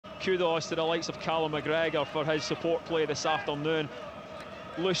kudos to the likes of Callum McGregor for his support play this afternoon.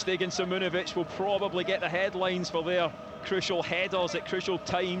 Lustig and Simunovic will probably get the headlines for their crucial headers at crucial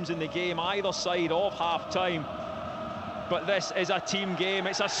times in the game, either side of half-time. But this is a team game,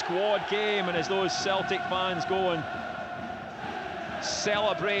 it's a squad game, and as those Celtic fans go and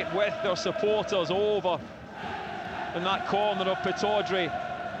celebrate with their supporters over in that corner of Pittodrie,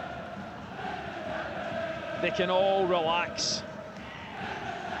 they can all relax,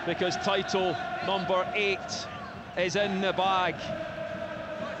 because title number 8 is in the bag.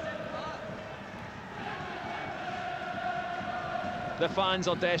 The fans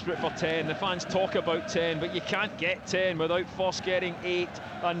are desperate for 10. The fans talk about 10, but you can't get 10 without first getting 8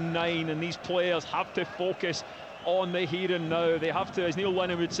 and 9, and these players have to focus on the here and now. They have to, as Neil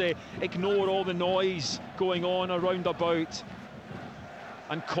Lennon would say, ignore all the noise going on around about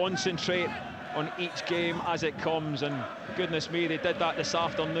and concentrate on each game as it comes. And goodness me, they did that this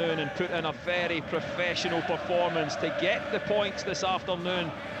afternoon and put in a very professional performance to get the points this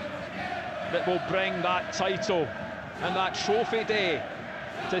afternoon that will bring that title and that trophy day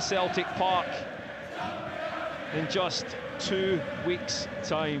to Celtic Park in just 2 weeks'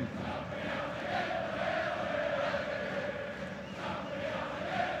 time.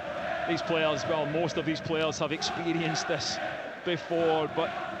 These players, well, most of these players have experienced this before,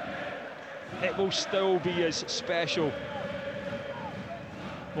 but it will still be as special.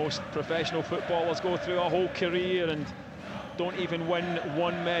 Most professional footballers go through a whole career and don't even win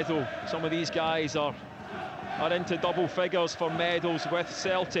one medal. Some of these guys are into double figures for medals with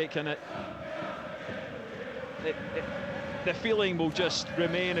Celtic, and the feeling will just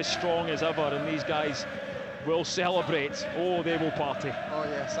remain as strong as ever, and these guys will celebrate. Oh, they will party. Oh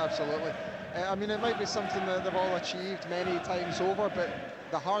yes, absolutely. I mean, it might be something that they've all achieved many times over, but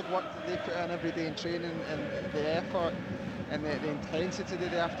the hard work that they put in every day in training, and the effort and the intensity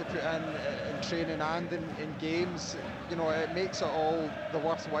that they have to put in training and in games, you know, it makes it all the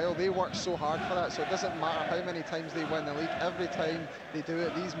worthwhile. They work so hard for that, so it doesn't matter how many times they win the league. Every time they do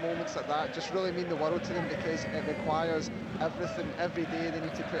it, these moments like that just really mean the world to them, because it requires everything. Every day they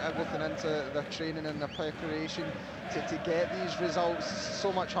need to put everything into their training and their preparation to get these results.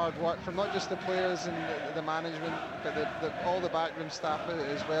 So much hard work from not just the players and the management, but all the backroom staff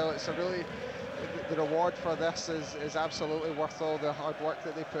as well. It's a really, the reward for this is absolutely worth all the hard work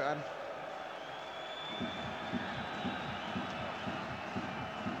that they put in.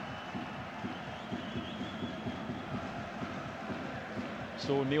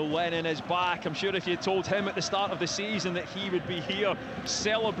 So Neil Lennon is back. I'm sure if you told him at the start of the season that he would be here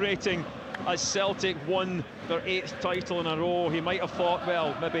celebrating as Celtic won their 8th title in a row, he might have thought,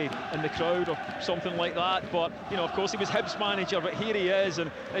 well, maybe in the crowd or something like that. But, you know, of course he was Hibs manager, but here he is, and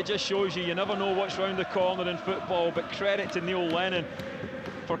it just shows you never know what's round the corner in football. But credit to Neil Lennon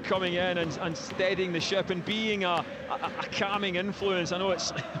for coming in and steadying the ship and being a calming influence. I know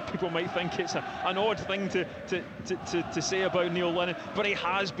it's people might think it's an odd thing to say about Neil Lennon, but he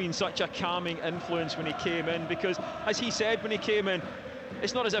has been such a calming influence when he came in, because as he said when he came in,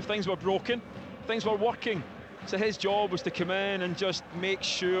 it's not as if things were broken, things were working. So his job was to come in and just make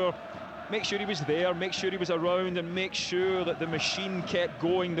sure he was there, make sure he was around, and make sure that the machine kept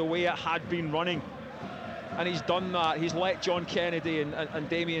going the way it had been running. And he's done that. He's let John Kennedy and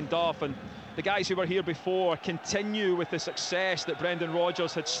Damien Duff and the guys who were here before continue with the success that Brendan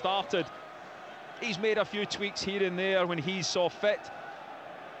Rodgers had started. He's made a few tweaks here and there when he saw fit,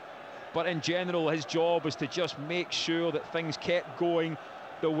 but in general his job was to just make sure that things kept going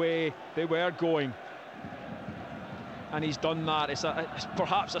the way they were going. And he's done that. It's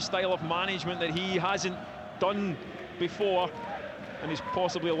perhaps a style of management that he hasn't done before, and he's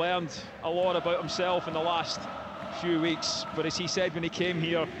possibly learned a lot about himself in the last few weeks. But as he said when he came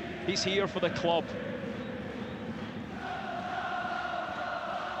here, he's here for the club.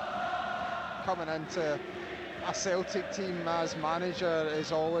 Coming into a Celtic team as manager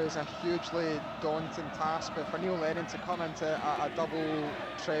is always a hugely daunting task, but for Neil Lennon to come into a double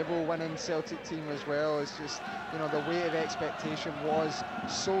treble winning Celtic team as well is just, you know, the weight of expectation was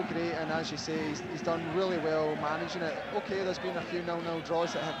so great, and as you say, he's done really well managing it. Okay, there's been a few 0-0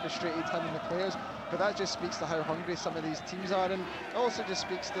 draws that have frustrated him and the players, but that just speaks to how hungry some of these teams are, and it also just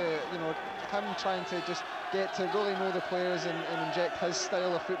speaks to, you know, him trying to just get to really know the players and inject his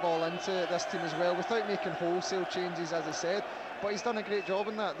style of football into this team as well, without making wholesale changes, as I said. But he's done a great job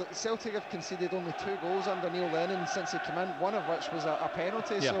in that. Celtic have conceded only 2 goals under Neil Lennon since he came in, one of which was a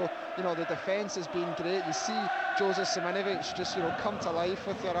penalty. Yeah. So, you know, the defence has been great. You see Joseph Simunovic just, you know, come to life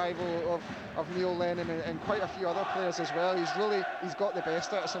with the arrival of Neil Lennon and quite a few other players as well. He's got the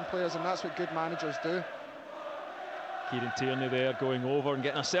best out of some players, and that's what good managers do. Kieran Tierney there going over and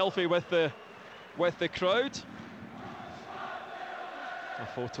getting a selfie with the crowd. A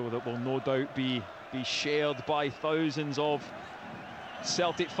photo that will no doubt be shared by thousands of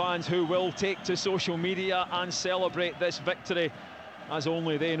Celtic fans who will take to social media and celebrate this victory as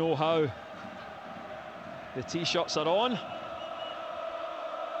only they know how. The T-shirts are on,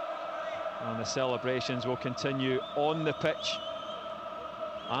 and the celebrations will continue on the pitch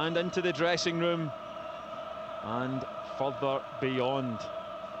and into the dressing room and further beyond.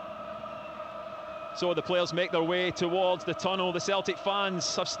 So the players make their way towards the tunnel. The Celtic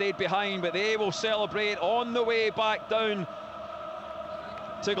fans have stayed behind, but they will celebrate on the way back down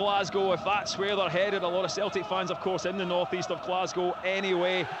to Glasgow, if that's where they're headed. A lot of Celtic fans, of course, in the northeast of Glasgow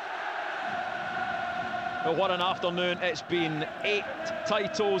anyway. But what an afternoon it's been. 8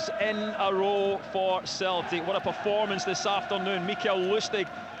 titles in a row for Celtic. What a performance this afternoon. Mikael Lustig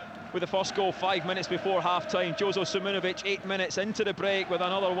with the first goal 5 minutes before half-time. Jozo Simunovic 8 minutes into the break with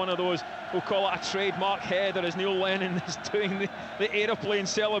another one of those, we'll call it a trademark header, as Neil Lennon is doing the aeroplane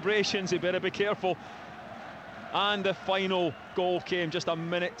celebrations. He better be careful. And the final goal came just a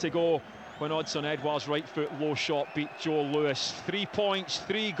minute to go when Odsonne Edouard's right foot low shot beat Joe Lewis. 3 points,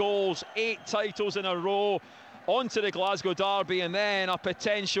 3 goals, 8 titles in a row. On to the Glasgow derby, and then a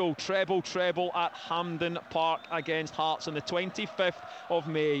potential treble at Hampden Park against Hearts on the 25th of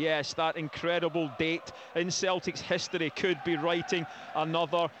May. Yes, that incredible date in Celtic's history could be writing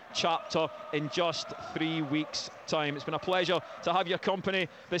another chapter in just 3 weeks' time. It's been a pleasure to have your company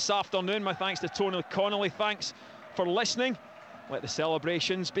this afternoon. My thanks to Tony Connolly. Thanks for listening. Let the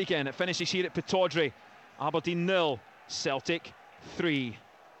celebrations begin. It finishes here at Pittodrie. Aberdeen 0, Celtic 3.